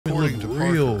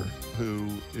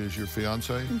is your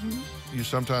fiance? You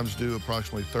sometimes do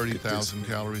approximately 30,000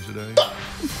 calories a day.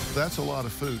 That's a lot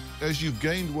of food. As you've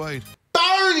gained weight,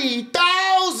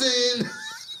 30,000.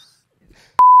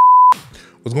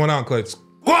 What's going on, Clutch?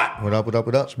 What up, what up,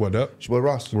 what up? What up? It's your boy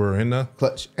Ross. We're in the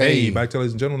Clutch. Hey, back to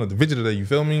ladies and gentlemen, the video today, you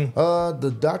feel me?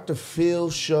 The Dr. Phil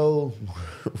show,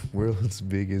 World's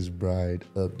Biggest Bride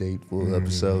update, full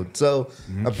episode. So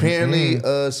apparently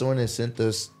someone has sent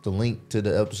us the link to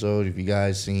the episode. If you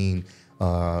guys seen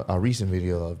our recent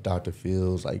video of Dr.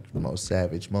 Phil's like the most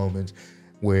savage moments,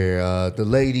 where the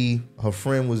lady, her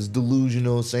friend was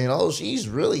delusional, saying, oh, she's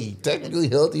really technically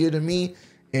healthier than me.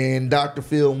 And Dr.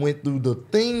 Phil went through the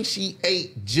thing she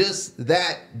ate just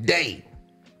that day.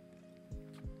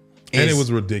 And it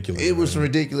was ridiculous. It was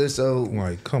ridiculous. So,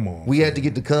 like, come on. We had to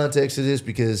get the context of this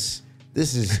because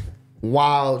this is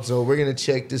wild. So we're going to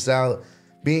check this out.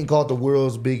 Being called the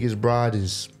world's biggest bride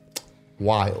is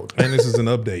wild. And this is an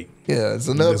update. Yeah, it's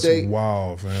an update.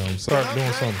 Wow, fam. Start doing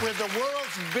something. with the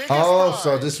world's biggest Oh, bride.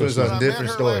 so this was a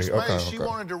different story. Okay, Okay. She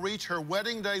wanted to reach her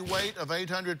wedding day weight of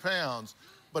 800 pounds,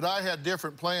 but I had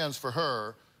different plans for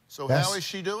her. So how is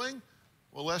she doing?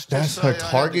 Well, let's just say her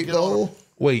target goal?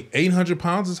 Wait, 800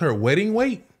 pounds is her wedding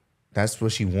weight? That's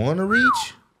what she want to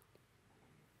reach?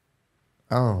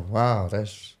 Oh, wow.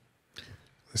 Let's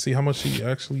see how much she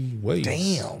actually weighs.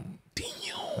 Damn.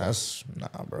 That's,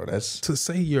 nah, bro. That's... To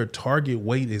say your target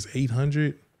weight is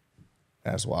 800?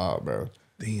 That's wild, bro.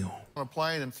 Damn. On a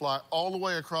plane and fly all the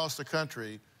way across the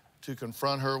country to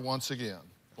confront her once again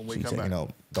when we come back.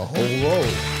 The whole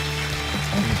road.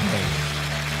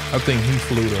 I think he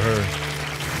flew to her.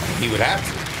 He would have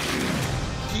to.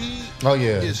 He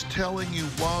is telling you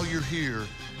while you're here,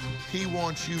 he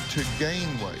wants you to gain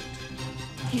weight.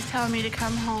 He's telling me to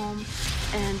come home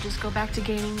and just go back to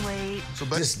gaining weight. So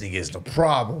this nigga is the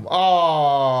problem.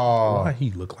 Oh. Why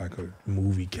he look like a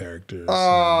movie character?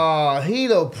 Oh,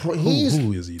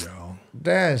 who is he though?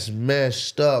 That's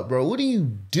messed up, bro. What are you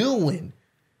doing?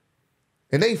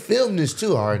 And they filmed this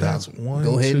too. All right, that's one.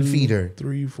 Go ahead and feed her.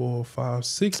 3, 4, 5,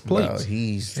 6 plates. Bro,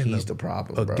 he's the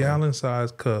problem, bro. A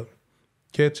gallon-sized cup,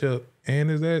 ketchup, and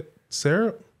is that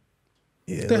syrup?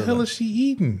 Yeah, what the hell is she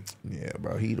eating? Yeah,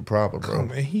 bro, he the problem, bro.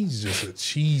 Come on, he's just a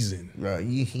cheesing. Bro,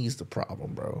 he's the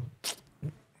problem, bro.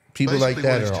 People like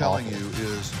that are awful. What he's telling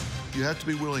you is you have to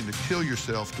be willing to kill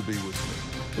yourself to be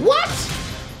with me. What?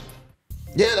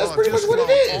 Yeah, that's pretty much what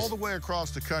it is. All the way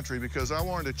across the country because I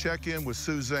wanted to check in with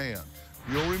Suzanne.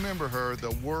 You'll remember her,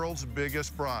 the world's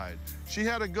biggest bride. She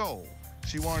had a goal.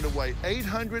 She wanted to weigh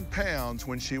 800 pounds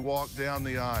when she walked down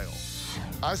the aisle.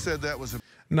 I said that was a...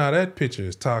 Nah, that picture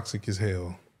is toxic as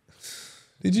hell.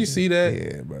 Did you see that?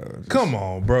 Yeah, bro. Come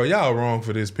on, bro. Y'all wrong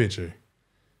for this picture.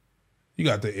 You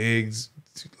got the eggs.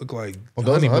 Look like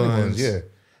honey buns. Yeah.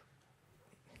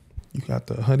 You got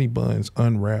the honey buns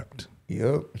unwrapped.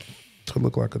 Yep. To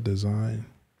look like a design.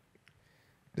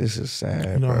 This is sad,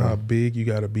 You know bro. how big you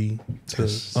gotta be to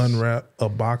unwrap a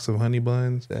box of honey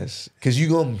buns? That's because you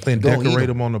gonna decorate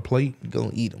them on the plate. You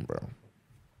gonna eat them, bro.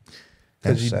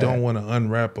 Because you don't want to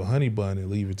unwrap a honey bun and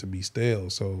leave it to be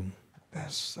stale. So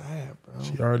that's sad, bro.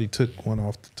 She already took one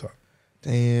off the top.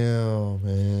 Damn,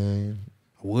 man.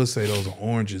 I would say those are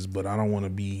oranges, but I don't want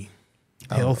to be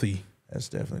healthy. That's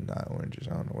definitely not oranges.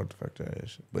 I don't know what the fuck that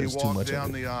is. But He it's too walked much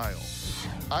down the aisle.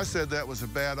 I said that was a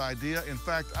bad idea. In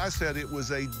fact, I said it was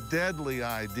a deadly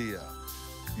idea.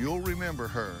 You'll remember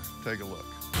her. Take a look.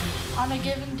 On a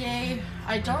given day,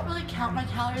 I don't really count my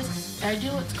calories. I do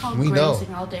what's called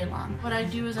grazing all day long. What I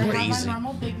do is I have my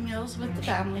normal big meals with the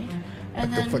family.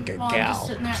 And then while I'm just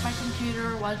sitting there at my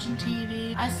computer watching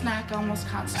TV, I snack almost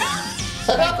constantly.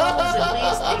 My goal is at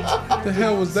least 800 What the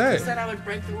hell was that? Said I would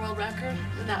break the world record,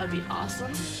 and that would be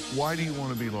awesome. Why do you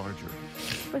want to be larger?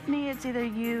 With me, it's either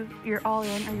you're all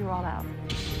in or you're all out.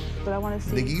 But I want to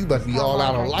see. Nigga, you about to be all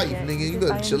out of life, nigga. You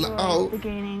better chill out. The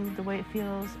gaining, the way it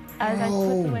feels. As I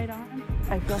put the weight on,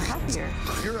 I feel happier.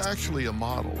 You're actually a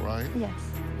model, right? Yes.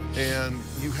 And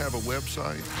you have a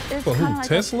website? It's kind of like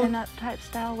Tesla? a pin-up type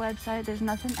style website. There's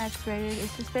nothing X-rated.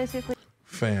 It's just basically...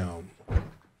 Fam.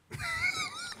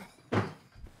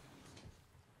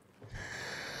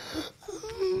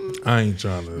 I ain't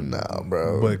trying to... Nah,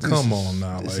 bro. But come on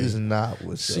now. This like, is not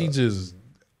what's she up. just...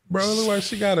 Bro, it look like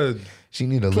she got a... She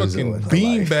need a fucking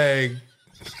beanbag.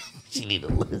 She need a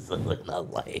Lizzo in her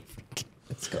life.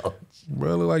 Let's go.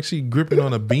 Bro, it look like she gripping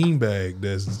on a beanbag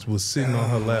that was sitting on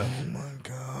her lap. Oh my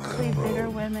God. bigger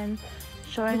women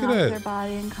showing off their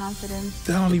body and confidence.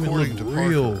 That don't even look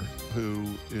real. Parker, who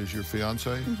is your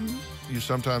fiance, you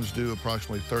sometimes do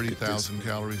approximately 30,000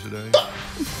 calories a day.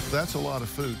 That's a lot of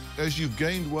food. As you've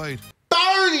gained weight,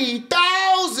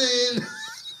 30,000.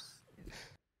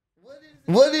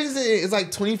 What is it? It's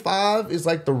like 25. It's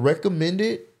like the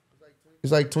recommended.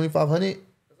 It's like 2,500.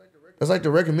 That's like the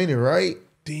recommended, right?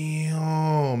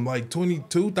 Damn, like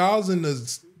 22,000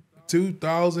 to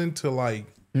 2,000 to like.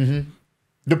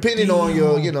 Depending on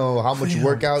your, you know, how much you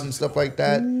work out and stuff like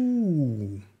that.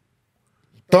 Ooh.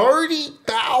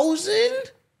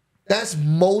 30,000? That's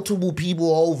multiple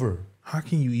people over. How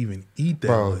can you even eat that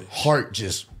Bro, much? heart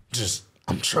just,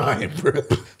 I'm trying, bro.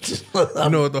 You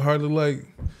know what the heart looked like?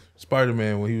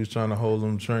 Spider-Man when he was trying to hold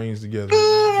them trains together.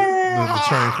 The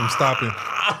train from stopping.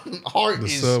 Heart The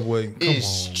is, subway. is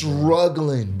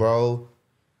struggling, bro.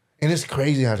 And it's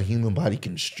crazy how the human body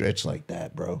can stretch like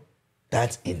that, bro.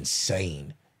 That's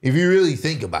insane. If you really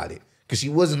think about it. Because she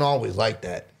wasn't always like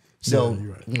that. So Yeah,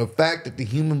 you're right. the fact that the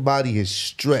human body is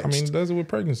stretched. I mean, it does it with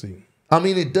pregnancy. I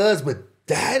mean, it does, but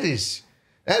that's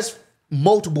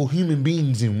multiple human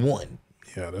beings in one.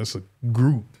 Yeah, that's a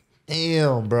group.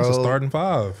 Damn, bro. It's a starting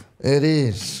 5. It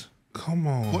is. Come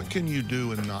on. What can you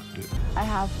do and not do? I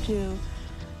have to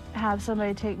have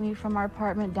somebody take me from our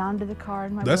apartment down to the car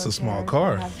in my That's a wheelchair. small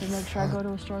car. I have to make sure I go to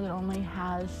a store that only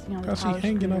has, you know, the How's she power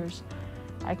hanging up? scooters.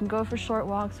 I can go for short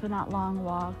walks, but not long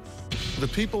walks. The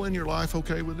people in your life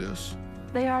okay with this?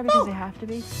 They are because they have to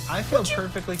be. I feel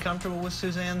perfectly comfortable with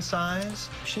Suzanne's size.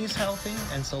 She's healthy,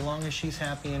 and so long as she's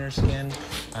happy in her skin,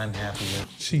 I'm happy with.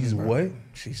 She's what?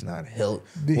 She's not healthy.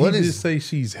 Did What he is just say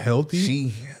she's healthy?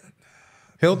 she?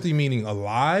 Healthy meaning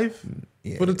alive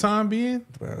for the time being?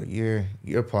 Bro,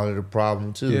 you're part of the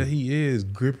problem too. Yeah, he is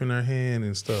gripping her hand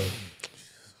and stuff.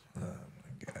 Oh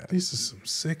my God. These are some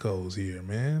sickos here,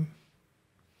 man.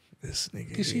 This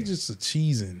nigga. Cause she just a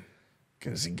cheesing.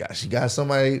 Cause she got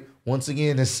somebody, once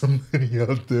again, there's somebody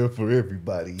out there for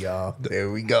everybody, y'all.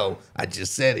 There we go. I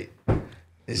just said it.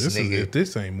 This nigga, If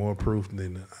this ain't more proof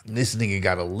than this nigga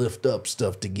gotta lift up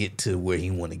stuff to get to where he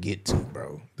wanna get to,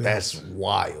 bro. That's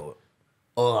wild.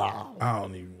 Ugh. I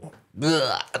don't even want.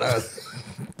 Ugh.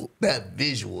 That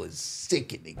visual is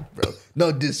sickening, bro.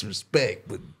 No disrespect,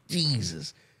 but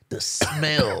Jesus, the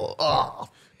smell. Oh.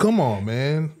 Come on,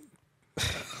 man.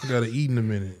 I gotta eat in a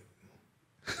minute.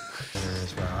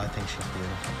 As well. I think she's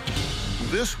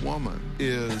beautiful. This woman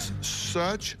is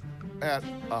such at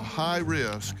a high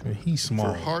risk And he's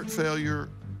small. for heart failure,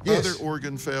 Yes. other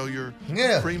organ failure,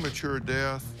 Yeah. premature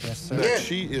death, Yes, sir. that Yeah.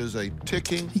 she is a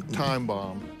ticking time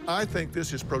bomb. I think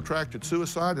this is protracted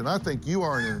suicide, and I think you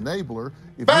are an enabler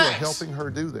if you are Facts. helping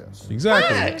her do this.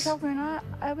 Exactly. If it was helping or not,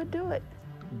 I would do it.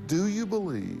 Do you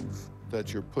believe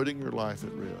that you're putting your life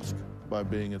at risk by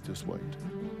being at this weight?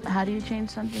 How do you change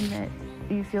something that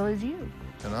you feel is you?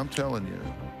 And I'm telling you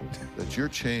that your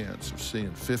chance of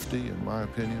seeing 50, in my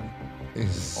opinion,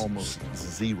 is almost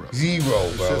zero.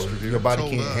 Zero, bro. Sister Your body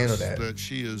told can't us handle that. That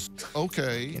she is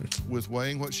okay with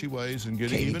weighing what she weighs and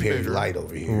getting Katy even Perry bigger, light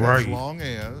over here. Right. as long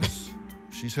as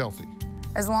she's healthy.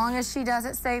 As long as she does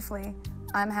it safely,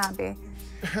 I'm happy.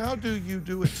 How do you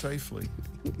do it safely?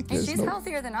 And she's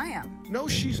healthier than I am. No,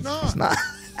 she's not. Not.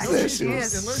 Actually, she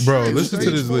is. Unless Bro, you're in listen to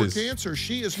stage this 4 list. cancer,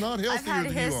 she is not healthier I've had a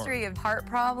than you are. history of heart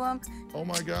problems. Oh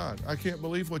my God, I can't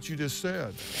believe what you just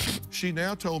said. She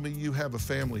now told me you have a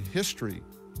family history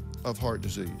of heart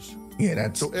disease. Yeah,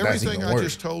 that's So that's everything even I worse.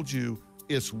 just told you,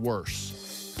 it's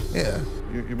worse. Yeah.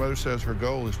 Your mother says her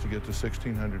goal is to get to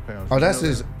 1,600 pounds. Oh, Did you that's know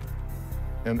his. that?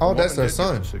 And Oh, a that's woman her did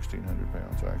son. get to 1,600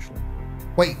 pounds, actually.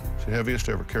 Wait. She's the heaviest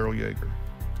ever, Carol Yeager.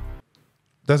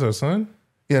 That's her son?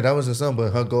 Yeah, that was her son,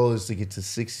 but her goal is to get to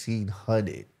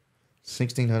 1,600.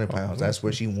 1,600 pounds. That's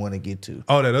where she want to get to.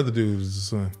 Oh, that other dude is the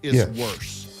son. It's Yeah.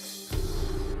 worse.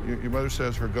 Your mother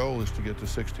says her goal is to get to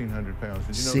 1,600 pounds.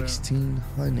 Did you know that?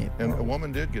 1,600. And a bro.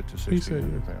 woman did get to He said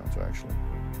 1,600 pounds, actually.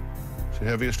 She's the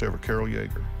heaviest ever, Carol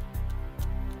Yeager.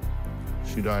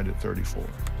 She died at 34.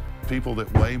 People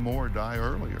that weigh more die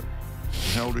earlier.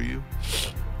 How old are you?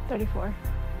 34.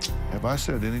 Have I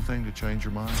said anything to change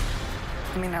your mind?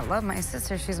 I mean, I love my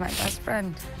sister. She's my best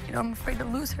friend. You know, I'm afraid to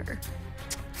lose her.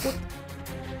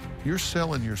 You're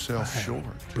selling yourself short.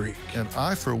 Brick. And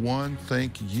I, for one,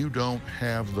 think you don't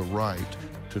have the right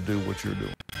to do what you're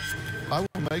doing. I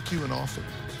will make you an offer.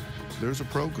 There's a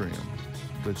program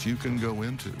that you can go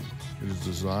into. It is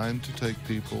designed to take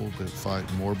people that fight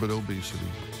morbid obesity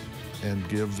and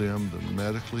give them the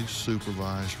medically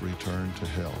supervised return to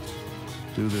health.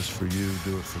 Do this for you,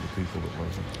 do it for the people that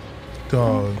love you.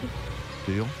 Dog.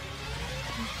 Deal?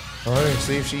 All right,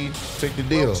 see if she take the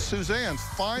deal. Well, Suzanne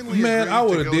finally Man, agreed I to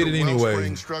would've go did to it anyway.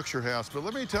 Wellspring Structure House, but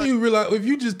let me tell you, You realize if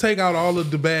you just take out all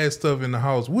of the bad stuff in the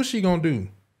house, what's she gonna do?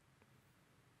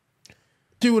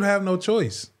 She would have no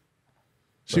choice.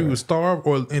 She would starve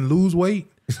and lose weight,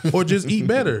 or just eat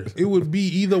better. It would be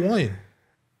either one.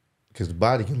 Because the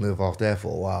body can live off that for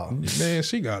a while. Man,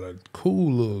 she got a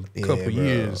cool little couple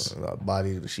years. A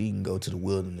body, she can go to the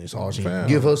wilderness. All she Fam.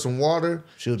 give her some water,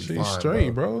 she'll be fine,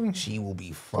 straight, bro. She will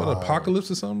be fine. For the apocalypse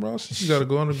or something, bro. She got to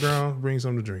go underground, bring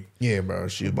something to drink. Yeah, bro.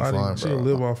 She'll be fine, bro. She'll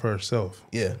live off herself.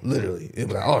 Yeah, literally. It'll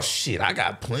be like, oh shit, I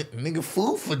got plenty, nigga,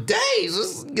 food for days.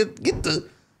 Let's get the,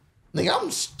 nigga,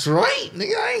 I'm straight,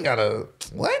 nigga. I ain't gotta,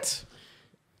 what?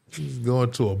 She's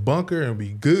going to a bunker and be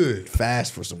good.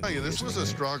 Fast for some. Hey, this was a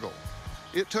struggle.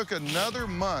 It took another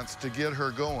month to get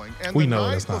her going. And we the know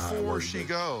night that's not how it before works, she but-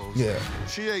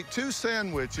 goes, she ate 2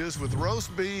 sandwiches with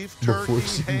roast beef, turkey, Before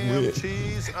she ham, went.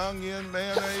 cheese, onion,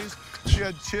 mayonnaise. She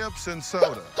had chips and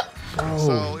soda. Oh,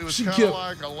 So it was she kind kept- of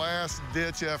like a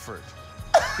last-ditch effort.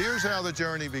 Here's how the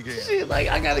journey began. Shit, like,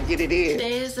 I gotta get it in.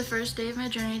 Today is the first day of my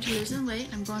journey to losing weight.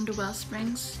 I'm going to Well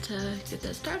Springs to get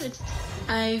that started.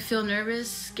 I feel nervous,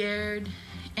 scared,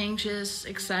 anxious,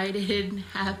 excited,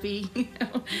 happy. You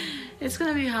know, it's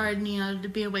gonna be hard, you know, to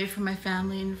be away from my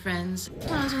family and friends.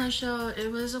 When I was on the show, it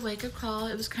was a wake-up call.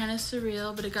 It was kind of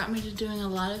surreal, but it got me to doing a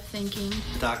lot of thinking.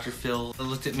 Dr. Phil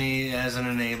looked at me as an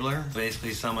enabler,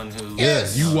 basically someone who...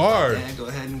 Yes, you are. Yeah, go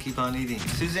ahead and keep on eating.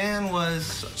 Suzanne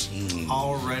was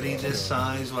already this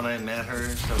size when I met her,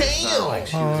 so it's not like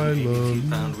she was a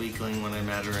 82-pound weakling when I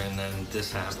met her, and then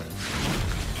this happened.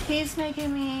 He's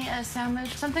making me a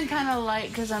sandwich, something kind of light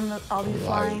because I'll be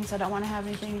flying, so I don't want to have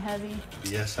anything heavy.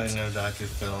 Yes, I know, Dr.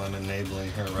 Phil. I'm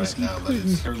enabling her right now, but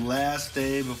it's her last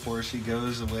day before she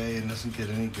goes away and doesn't get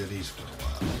any goodies for a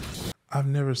while. I've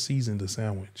never seasoned a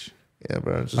sandwich. Yeah,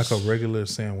 bro. Like a regular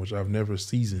sandwich. I've never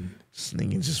seasoned. This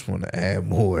nigga just want to add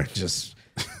more. Just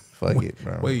fuck it,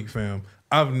 bro. Wait, fam.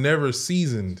 I've never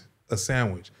seasoned a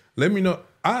sandwich. Let me know.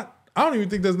 I don't even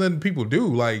think that's nothing people do.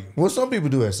 Like, well, some people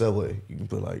do at Subway. You can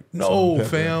put like no, pepper.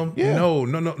 fam. Yeah. No.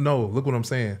 Look what I'm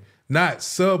saying. Not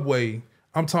Subway.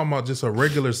 I'm talking about just a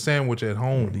regular sandwich at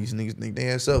home. These niggas think they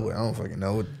at Subway. I don't fucking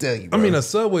know what to tell you, I bro. mean, a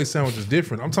Subway sandwich is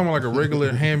different. I'm talking about like a regular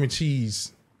ham and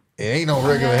cheese. It ain't no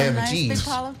regular ham and nice cheese. big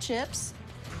pile of chips.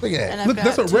 Look at that. And I've Look, got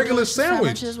that's a 2 regular delicious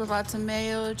sandwich. Sandwiches with lots of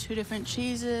mayo, 2 different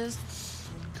cheeses,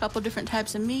 a couple different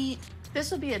types of meat.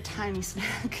 This will be a tiny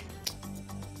snack.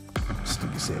 This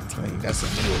nigga said plain. That's a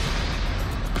meal.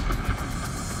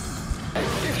 I'm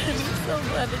so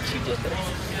glad that you did that.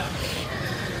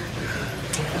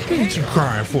 What you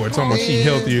crying for? Talking about she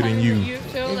healthier than you.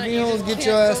 If you don't get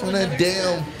your ass on that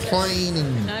damn plane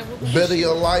and better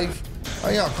your life,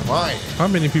 why y'all crying? How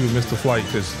many people missed the flight?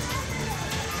 Because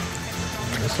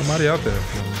there's somebody out there.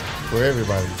 For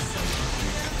everybody.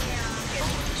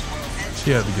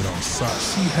 She had to get on side.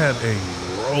 She had a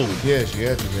roll. Yeah, she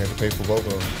had to. We had to pay for both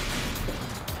of them.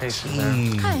 Hey,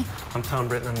 Suzanne. Hi, I'm Tom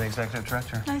Britton. I'm the executive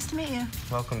director. nice to meet you.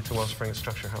 Welcome to Well Springs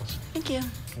Structure House. Thank you.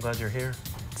 I'm glad you're here.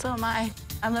 So am I.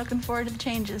 I'm looking forward to the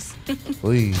changes.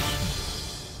 Please.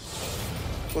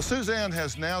 Well, Suzanne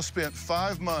has now spent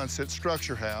 5 months at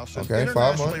Structure House, an Okay, 5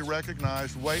 internationally months.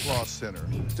 recognized weight loss center.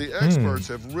 The experts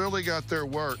have really got their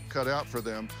work cut out for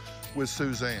them with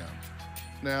Suzanne.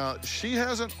 Now, she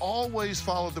hasn't always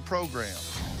followed the program.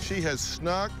 She has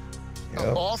snuck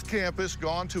off campus,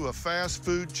 gone to a fast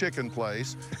food chicken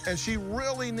place, and she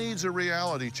really needs a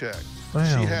reality check. Wow.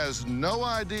 She has no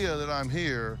idea that I'm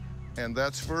here, and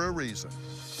that's for a reason.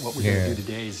 What we're going to do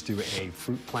today is do a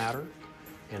fruit platter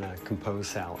and a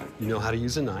composed salad. You know how to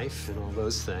use a knife and all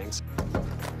those things.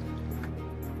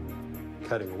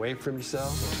 Cutting away from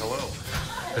yourself.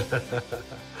 Hello.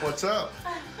 What's up?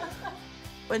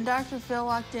 When Dr. Phil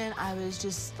walked in, I was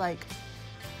just like,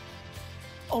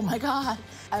 oh my God.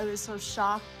 I was so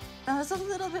shocked. I was a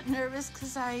little bit nervous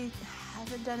because I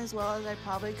haven't done as well as I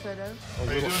probably could have. How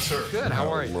you doing, sir? Good, how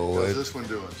are you? How's this one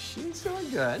doing? She's doing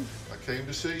good. I came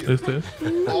to see you. Is this?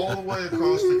 All the way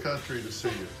across the country to see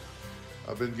you.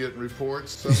 I've been getting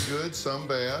reports, some good, some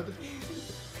bad.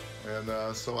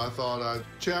 And so I thought I'd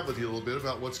chat with you a little bit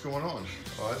about what's going on.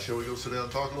 All right, shall we go sit down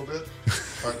and talk a little bit?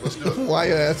 All right, let's do it. Why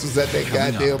your ass was at that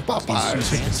goddamn Is Popeyes?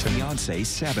 Suzanne's fiance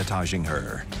sabotaging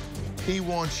her? He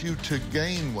wants you to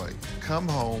gain weight. Come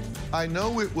home. I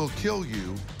know it will kill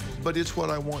you, but it's what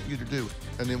I want you to do.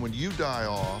 And then when you die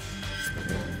off,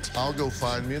 I'll go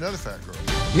find me another fat girl.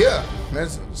 Yeah, that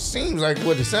seems like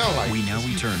what it sounds like. We now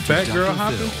return to Fat girl Dr.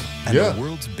 hopping? Phil and Yeah. the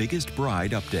world's biggest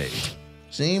bride update.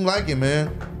 Seem like it,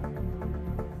 man.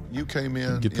 You came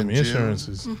in Get them in June,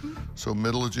 insurances. so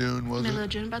middle of June, was Middle it? of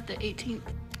June, about the 18th.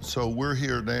 So we're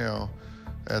here now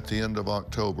at the end of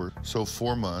October, so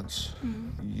 4 months.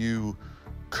 You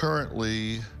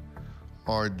currently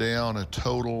are down a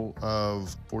total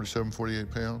of 47,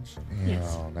 48 pounds. Yeah,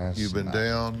 that's You've been not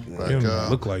down, good. back It don't up,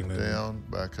 look like nothing. down,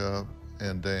 back up,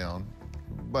 and down.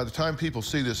 by the time people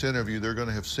see this interview, they're going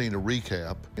to have seen a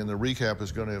recap, and the recap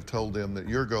is going to have told them that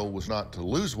your goal was not to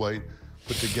lose weight,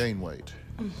 but to gain weight.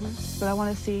 But I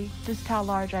want to see just how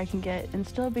large I can get and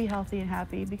still be healthy and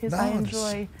happy because I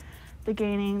enjoy the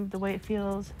gaining, the way it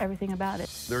feels, everything about it.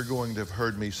 They're going to have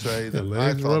heard me say that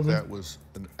I thought that was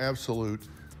an absolute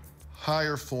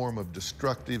higher form of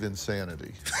destructive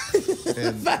insanity.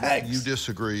 And you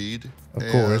disagreed. Of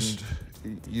course.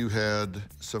 You had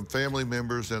some family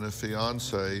members and a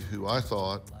fiance who I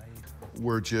thought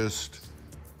were just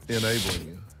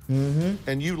enabling you.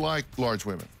 And you like large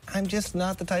women. I'm just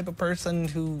not the type of person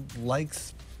who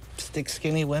likes stick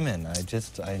skinny women.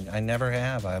 I never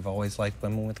have. I've always liked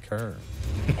women with curve.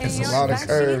 It's a lot of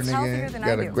curve, nigga. You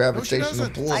got a gravitational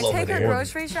pull I over take her there.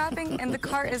 grocery shopping, and the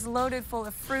cart is loaded full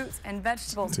of fruits and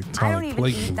vegetables. Tectonic I don't even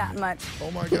plate eat that much.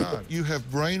 Oh my God. You have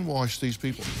brainwashed these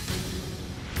people.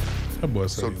 That boy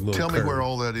said So a little tell me curve. where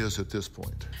all that is at this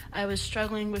point. I was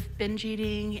struggling with binge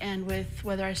eating and with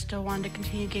whether I still wanted to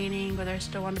continue gaining, whether I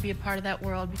still wanted to be a part of that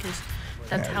world because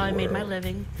that's how I made my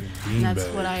living. And that's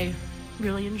what I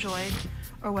really enjoyed,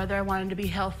 or whether I wanted to be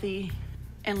healthy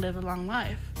and live a long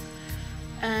life.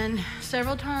 And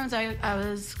several times I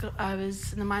was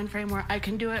in the mind frame where I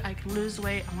can do it, I can lose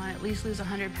weight, I want to at least lose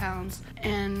 100 pounds.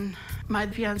 And my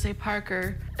fiance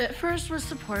Parker at first was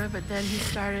supportive, but then he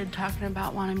started talking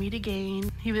about wanting me to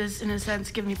gain. He was, in a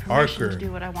sense, giving me permission to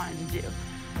do what I wanted to do.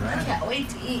 I can't wait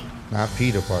to eat. Not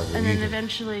Peter Parker. And then either.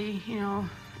 eventually, you know,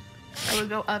 I would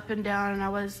go up and down, and I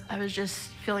was just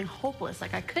feeling hopeless,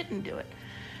 like I couldn't do it.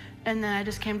 And then I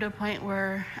just came to a point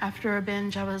where after a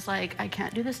binge, I was like, I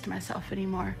can't do this to myself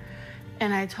anymore.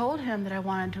 And I told him that I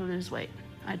wanted to lose weight.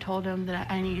 I told him that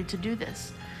I needed to do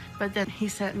this. But then he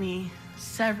sent me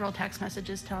several text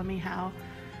messages telling me how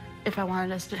if I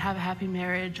wanted us to have a happy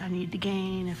marriage, I needed to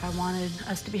gain. If I wanted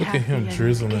us to be happy, at him I needed to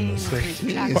drizzling gain. the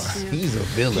sex. He's a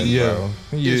villain, Yeah, bro.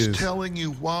 he He's is. telling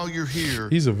you while you're here,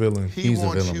 He's a villain. he He's a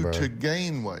wants villain, you bro. to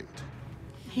gain weight.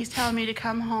 He's telling me to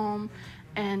come home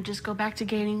and just go back to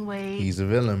gaining weight. He's a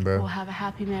villain, bro. We'll have a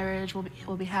happy marriage.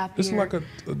 We'll be happier. It's like a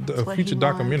what future he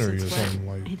documentary wants. or It's what something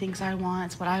like. he thinks I want.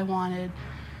 It's what I wanted.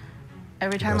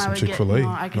 Every time got I would some get, Chick-fil-A.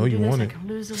 I can Know do you this. want I it. can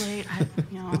lose the weight. I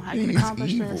can He's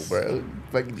accomplish evil, this. bro.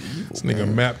 Fucking evil. This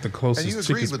nigga mapped the And closest you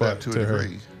chicken agreed with spot that to a to her.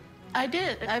 degree. I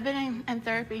did. I've been in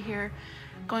therapy here,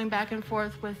 going back and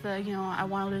forth with I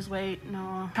want to lose weight.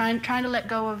 No, trying to let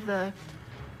go of the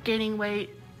gaining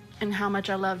weight and how much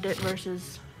I loved it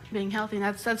versus being healthy.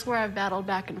 And that's where I've battled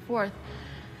back and forth.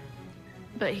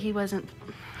 But he wasn't.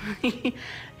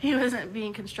 He wasn't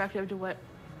being constructive to what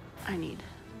I need.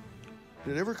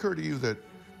 Did it ever occur to you that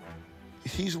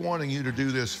he's wanting you to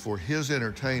do this for his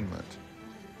entertainment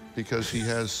because he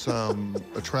has some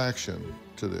attraction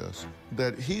to this,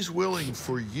 that he's willing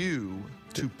for you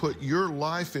to put your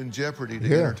life in jeopardy to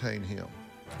entertain him?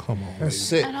 Come on.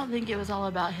 That's it. I don't think it was all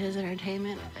about his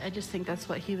entertainment. I just think that's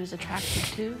what he was attracted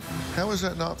to. How is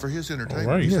that not for his entertainment?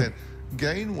 All right. He's Yeah. saying,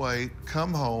 gain weight,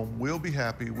 come home, we'll be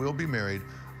happy, we'll be married.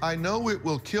 I know it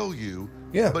will kill you,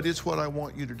 but it's what I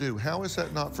want you to do. How is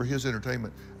that not for his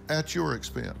entertainment at your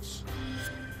expense?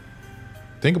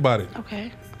 Think about it.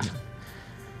 Okay.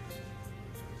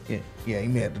 Yeah, he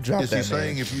may have to drop Is that. he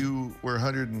saying man. if you were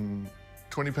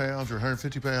 120 pounds or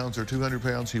 150 pounds or 200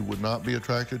 pounds, he would not be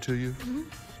attracted to you?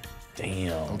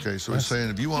 Damn. Okay, so he's saying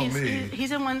if you want me,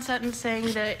 He's in one sentence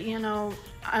saying that,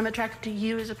 I'm attracted to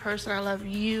you as a person. I love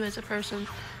you as a person.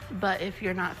 But if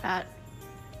you're not fat,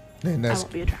 Then I that's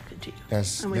won't be attracted to you.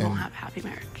 And we won't have a happy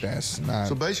marriage. That's not.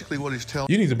 so basically what he's telling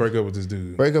You need to break up with this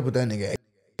dude. Break up with that nigga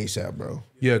ASAP, bro.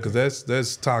 Yeah, because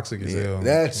that's toxic as hell.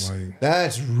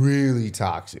 That's really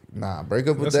toxic. Nah, break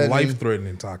up with That's that. life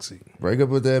threatening toxic. Break up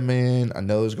with that man. I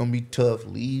know it's gonna be tough.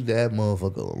 Leave that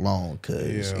motherfucker alone,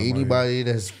 cause Yeah, anybody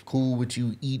that's cool with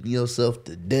you eating yourself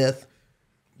to death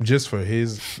just for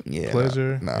his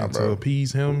pleasure and to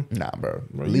appease him. Nah, bro.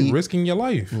 You risking your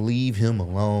life. Leave him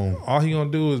alone. All he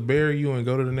gonna do is bury you and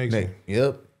go to the next one.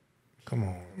 Yep. Come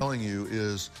on. telling you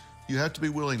is you have to be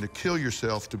willing to kill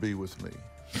yourself to be with me.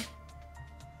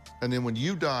 And then when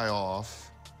you die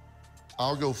off,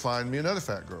 I'll go find me another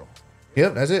fat girl.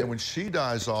 Yep, that's it. And when she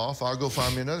dies off, I'll go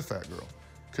find me another fat girl.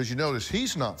 Because you notice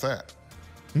he's not fat.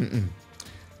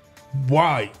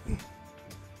 Why?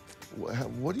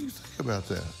 What do you think about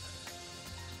that?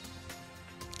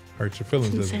 Hurt your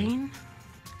feelings, doesn't it? Insane.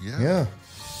 Yeah.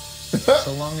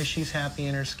 So long as she's happy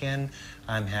in her skin,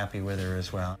 I'm happy with her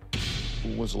as well.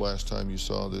 When was the last time you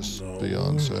saw this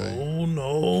Beyonce? Oh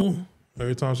no.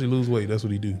 Every time she lose weight, that's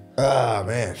what he do. Ah,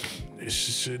 man. This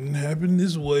shouldn't happen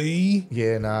this way.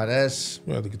 Yeah, nah, that's.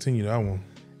 We'll have to continue that one.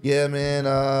 Yeah, man.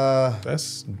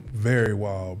 That's very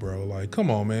wild, bro. Like,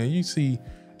 come on, man. You see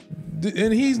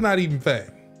And he's not even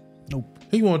fat. Nope.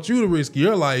 He wants you to risk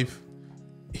your life.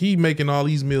 He making all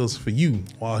these meals for you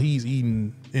while he's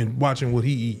eating and watching what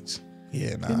he eats.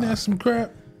 Yeah, nah. Isn't that some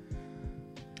crap?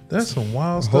 That's some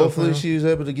wild stuff. Hopefully she was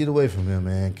able to get away from him,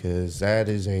 man, because that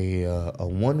is a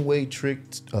one-way trip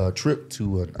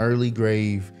to an early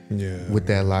grave with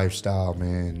that lifestyle,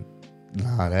 man.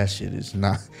 Nah, that shit is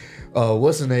not.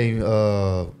 What's the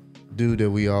name? Dude that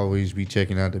we always be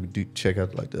checking out check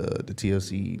out like the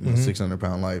TLC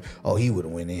 600-pound life. Oh, he would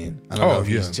have went in. I don't know if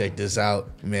he's checked this out.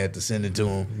 We may have to send it to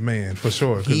him. Man, for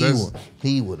sure.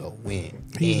 He would have went.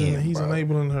 He's bro.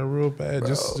 enabling her real bad,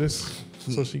 just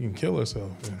so she can kill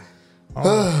herself.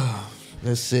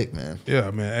 That's sick, man.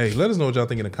 Yeah, man. Hey, let us know what y'all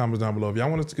think in the comments down below. If y'all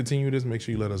want us to continue this, make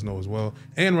sure you let us know as well.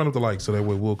 And run up the like so that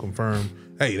way we'll confirm,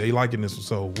 hey, they liking this.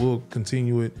 So we'll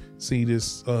continue it, see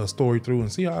this story through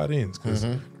and see how it ends. Because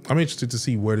I'm interested to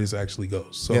see where this actually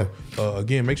goes. So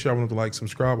again, make sure y'all run up the like,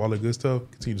 subscribe, all that good stuff.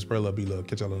 Continue to spread love, be love.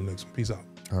 Catch y'all on the next one. Peace out.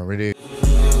 Already.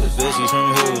 Bitches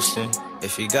from Houston.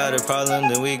 If you got a problem,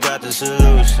 then we got the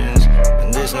solutions.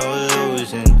 And there's no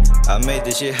illusion. I made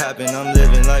this shit happen, I'm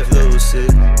living life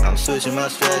lucid. I'm switching my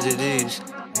strategies.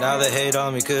 Now they hate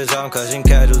on me cause I'm causing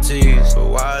casualties. But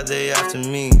why are they after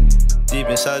me? Deep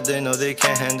inside they know they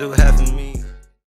can't handle half of me.